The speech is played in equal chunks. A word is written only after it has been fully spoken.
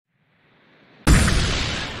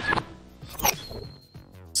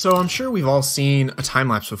So I'm sure we've all seen a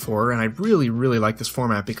time-lapse before, and I really like this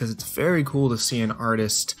format because it's very cool to see an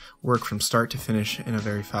artist work from start to finish in a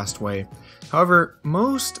very fast way. However,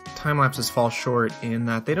 most time-lapses fall short in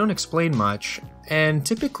that they don't explain much, and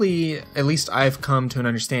typically, at least I've come to an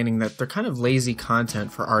understanding that they're kind of lazy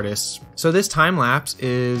content for artists. So this time-lapse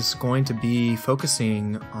is going to be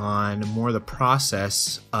focusing on more the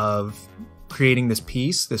process of creating this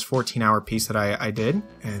piece, this 14-hour piece that I did.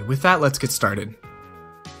 And with that, let's get started.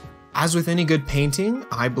 As with any good painting,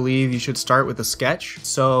 I believe you should start with a sketch.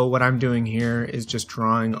 So what I'm doing here is just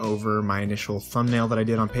drawing over my initial thumbnail that I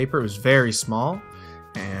did on paper. It was very small,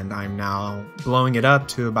 and I'm now blowing it up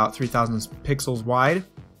to about 3000 pixels wide.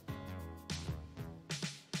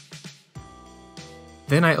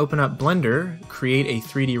 Then I open up Blender, create a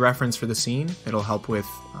 3D reference for the scene. It'll help with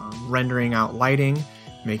rendering out lighting,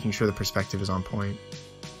 making sure the perspective is on point.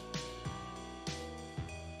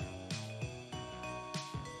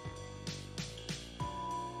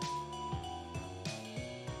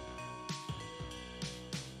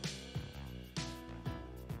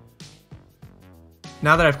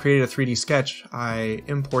 Now that I've created a 3D sketch, I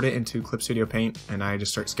import it into Clip Studio Paint and I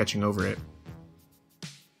just start sketching over it.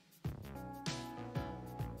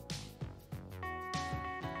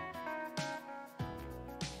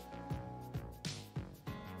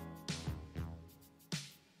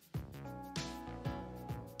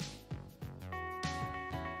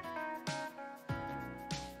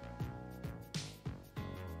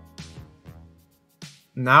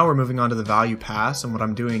 Now we're moving on to the value pass, and what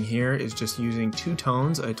I'm doing here is just using two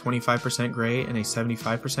tones, a 25% gray and a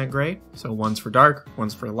 75% gray. So one's for dark,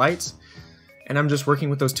 one's for lights. And I'm just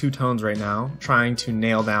working with those two tones right now, trying to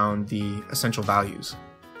nail down the essential values.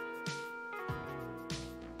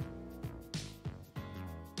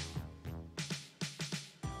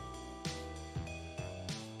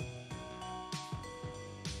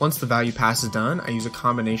 Once the value pass is done, I use a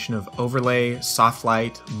combination of overlay, soft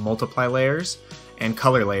light, multiply layers, and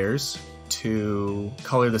color layers to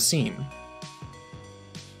color the scene.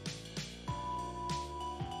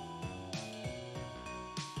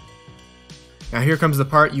 Now here comes the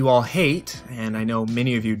part you all hate, and I know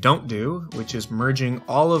many of you don't do, which is merging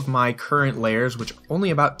all of my current layers, which are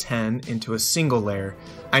only about 10, into a single layer.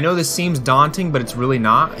 I know this seems daunting, but it's really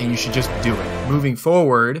not, and you should just do it. Moving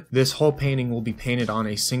forward, this whole painting will be painted on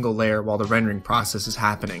a single layer while the rendering process is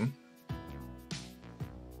happening.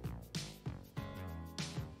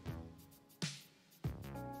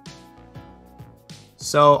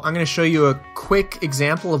 So I'm going to show you a quick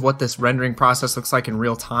example of what this rendering process looks like in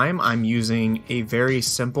real time. I'm using a very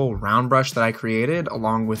simple round brush that I created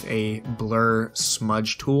along with a blur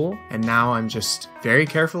smudge tool. And now I'm just very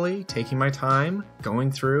carefully taking my time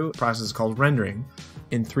going through a process called rendering.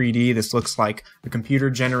 In 3D, this looks like the computer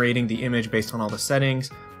generating the image based on all the settings.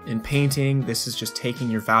 In painting, this is just taking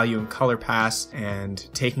your value and color pass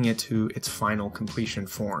and taking it to its final completion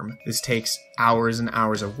form. This takes hours and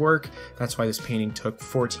hours of work. That's why this painting took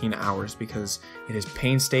 14 hours, because it is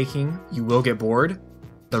painstaking. You will get bored.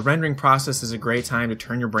 The rendering process is a great time to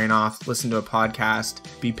turn your brain off, listen to a podcast,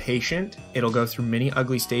 be patient. It'll go through many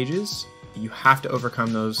ugly stages. You have to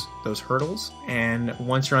overcome those hurdles. And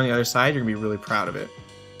once you're on the other side, you're gonna be really proud of it.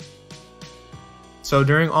 So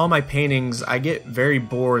during all my paintings, I get very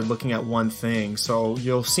bored looking at one thing. So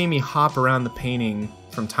you'll see me hop around the painting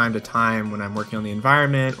from time to time when I'm working on the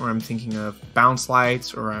environment, or I'm thinking of bounce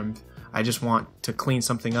lights, or I just want to clean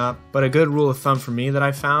something up. But a good rule of thumb for me that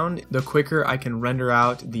I found, the quicker I can render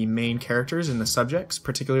out the main characters and the subjects,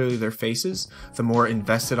 particularly their faces, the more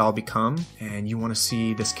invested I'll become. And you want to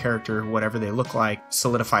see this character, whatever they look like,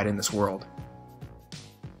 solidified in this world.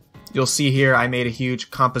 You'll see here I made a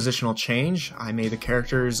huge compositional change. I made the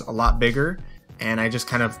characters a lot bigger, and I just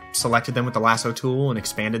kind of selected them with the lasso tool and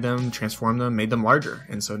expanded them, transformed them, made them larger.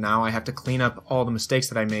 And so now I have to clean up all the mistakes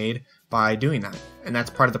that I made by doing that. And that's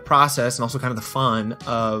part of the process and also kind of the fun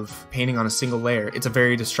of painting on a single layer. It's a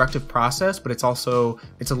very destructive process, but it's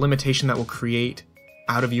a limitation that will create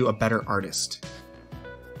out of you a better artist.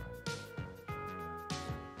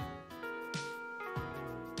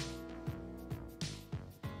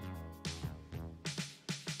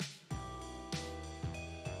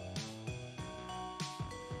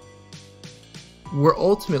 We're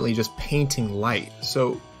ultimately just painting light.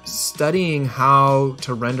 So studying how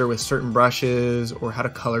to render with certain brushes, or how to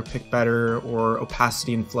color pick better, or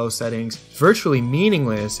opacity and flow settings, virtually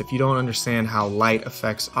meaningless if you don't understand how light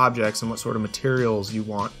affects objects and what sort of materials you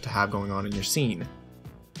want to have going on in your scene.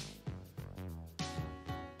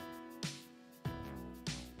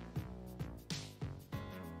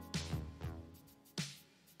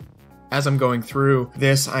 As I'm going through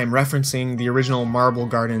this, I'm referencing the original Marble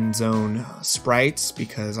Garden Zone sprites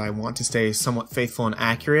because I want to stay somewhat faithful and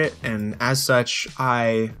accurate, and as such,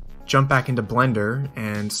 I jump back into Blender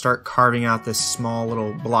and start carving out this small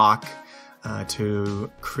little block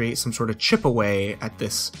to create some sort of chip away at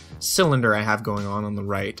this cylinder I have going on the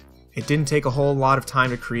right. It didn't take a whole lot of time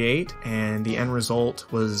to create, and the end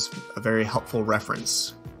result was a very helpful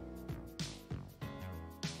reference.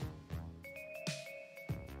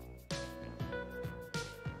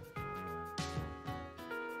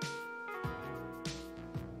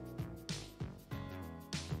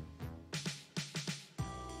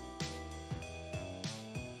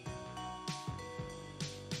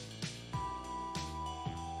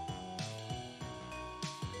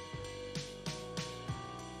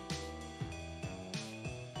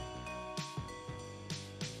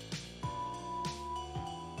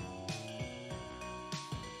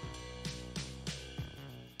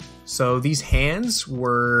 So these hands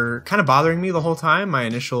were kind of bothering me the whole time. My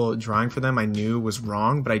initial drawing for them I knew was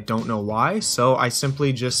wrong, but I don't know why. So I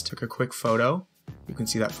simply just took a quick photo. You can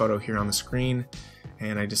see that photo here on the screen.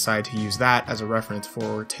 And I decided to use that as a reference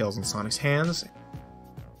for Tails and Sonic's hands.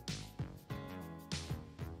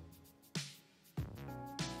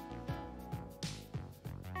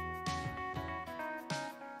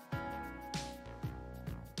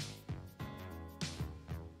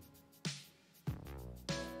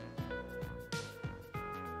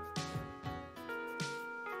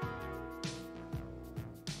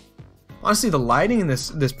 Honestly, the lighting in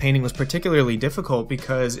this painting was particularly difficult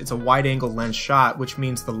because it's a wide-angle lens shot, which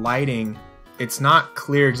means the lighting, it's not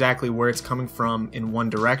clear exactly where it's coming from in one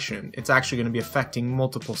direction. It's actually going to be affecting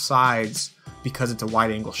multiple sides because it's a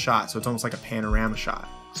wide-angle shot, so it's almost like a panorama shot.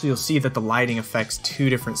 So you'll see that the lighting affects two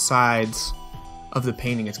different sides of the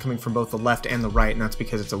painting. It's coming from both the left and the right, and that's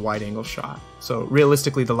because it's a wide-angle shot. So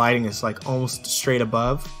realistically, the lighting is like almost straight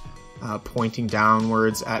above, pointing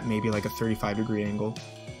downwards at maybe like a 35-degree angle.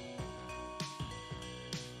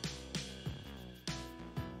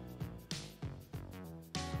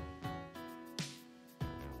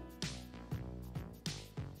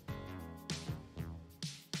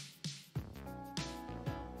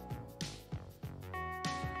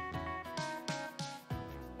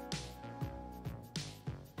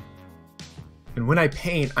 And when I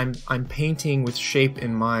paint, I'm painting with shape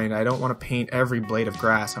in mind. I don't want to paint every blade of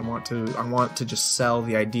grass. I want to just sell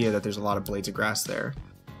the idea that there's a lot of blades of grass there.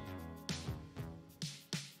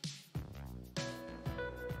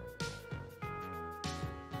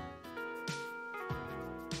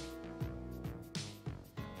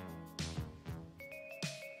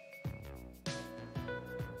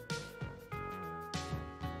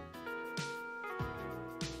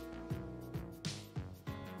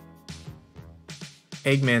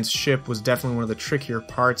 Eggman's ship was definitely one of the trickier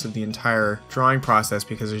parts of the entire drawing process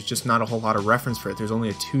because there's just not a whole lot of reference for it. There's only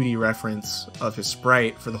a 2D reference of his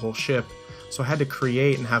sprite for the whole ship, so I had to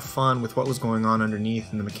create and have fun with what was going on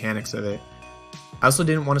underneath and the mechanics of it. I also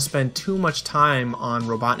didn't want to spend too much time on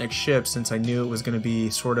Robotnik's ship since I knew it was going to be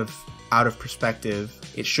sort of out of perspective.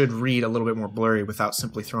 It should read a little bit more blurry without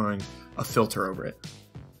simply throwing a filter over it.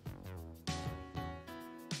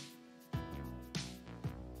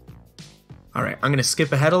 Alright, I'm going to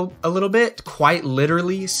skip ahead a little bit, quite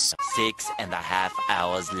literally. 6.5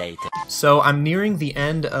 hours later. So I'm nearing the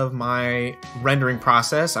end of my rendering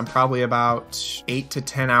process. I'm probably about 8 to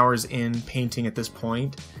 10 hours in painting at this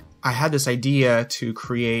point. I had this idea to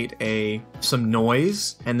create some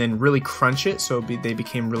noise and then really crunch it so they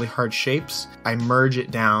became really hard shapes. I merge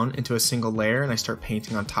it down into a single layer and I start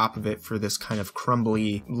painting on top of it for this kind of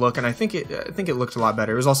crumbly look, and I think it looked a lot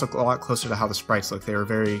better. It was also a lot closer to how the sprites look. They were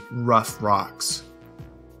very rough rocks.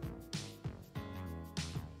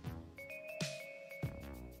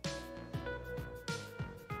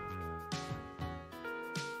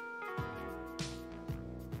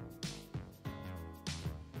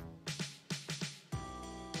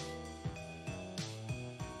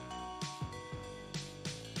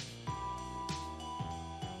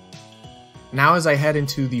 Now as I head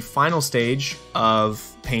into the final stage of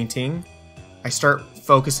painting, I start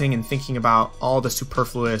focusing and thinking about all the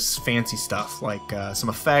superfluous fancy stuff, like some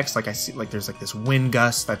effects, like I see like there's like this wind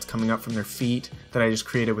gust that's coming up from their feet that I just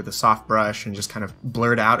created with a soft brush and just kind of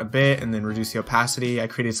blurred out a bit and then reduced the opacity. I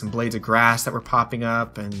created some blades of grass that were popping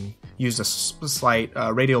up and used a slight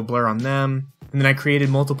radial blur on them. And then I created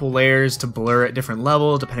multiple layers to blur at different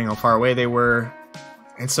levels depending on how far away they were.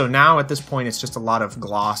 And so now at this point it's just a lot of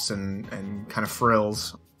gloss and kind of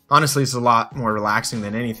frills. Honestly, it's a lot more relaxing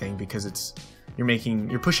than anything because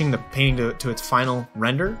you're pushing the painting to its final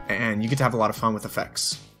render and you get to have a lot of fun with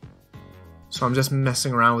effects. So I'm just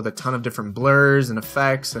messing around with a ton of different blurs and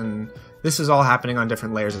effects, and this is all happening on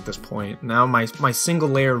different layers at this point. Now my single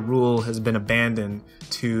layer rule has been abandoned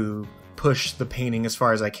to push the painting as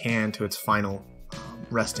far as I can to its final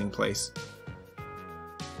resting place.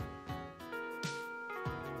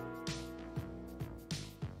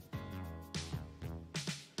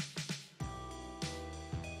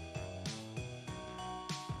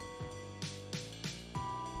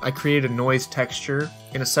 I created a noise texture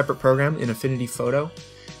in a separate program in Affinity Photo,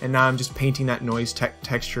 and now I'm just painting that noise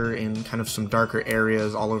texture in kind of some darker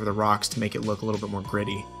areas all over the rocks to make it look a little bit more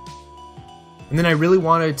gritty. And then I really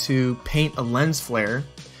wanted to paint a lens flare,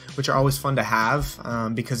 which are always fun to have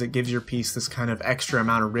because it gives your piece this kind of extra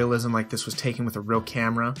amount of realism, like this was taken with a real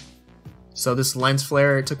camera. So this lens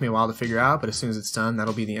flare, it took me a while to figure out, but as soon as it's done,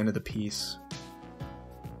 that'll be the end of the piece.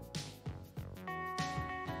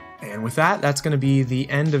 And with that, that's going to be the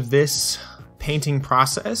end of this painting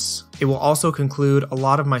process. It will also conclude a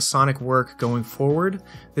lot of my sonic work going forward.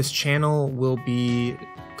 This channel will be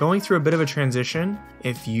going through a bit of a transition.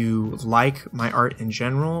 If you like my art in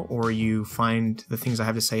general, or you find the things I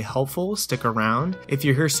have to say helpful, stick around. If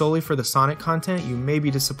you're here solely for the sonic content, you may be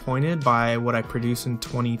disappointed by what I produce in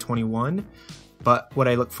 2021. But what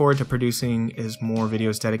I look forward to producing is more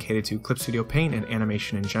videos dedicated to Clip Studio Paint and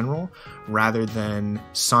animation in general, rather than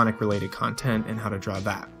Sonic related content and how to draw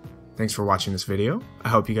that. Thanks for watching this video. I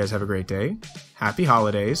hope you guys have a great day. Happy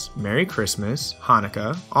holidays, Merry Christmas,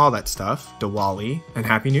 Hanukkah, all that stuff, Diwali, and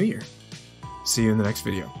Happy New Year. See you in the next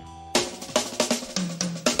video.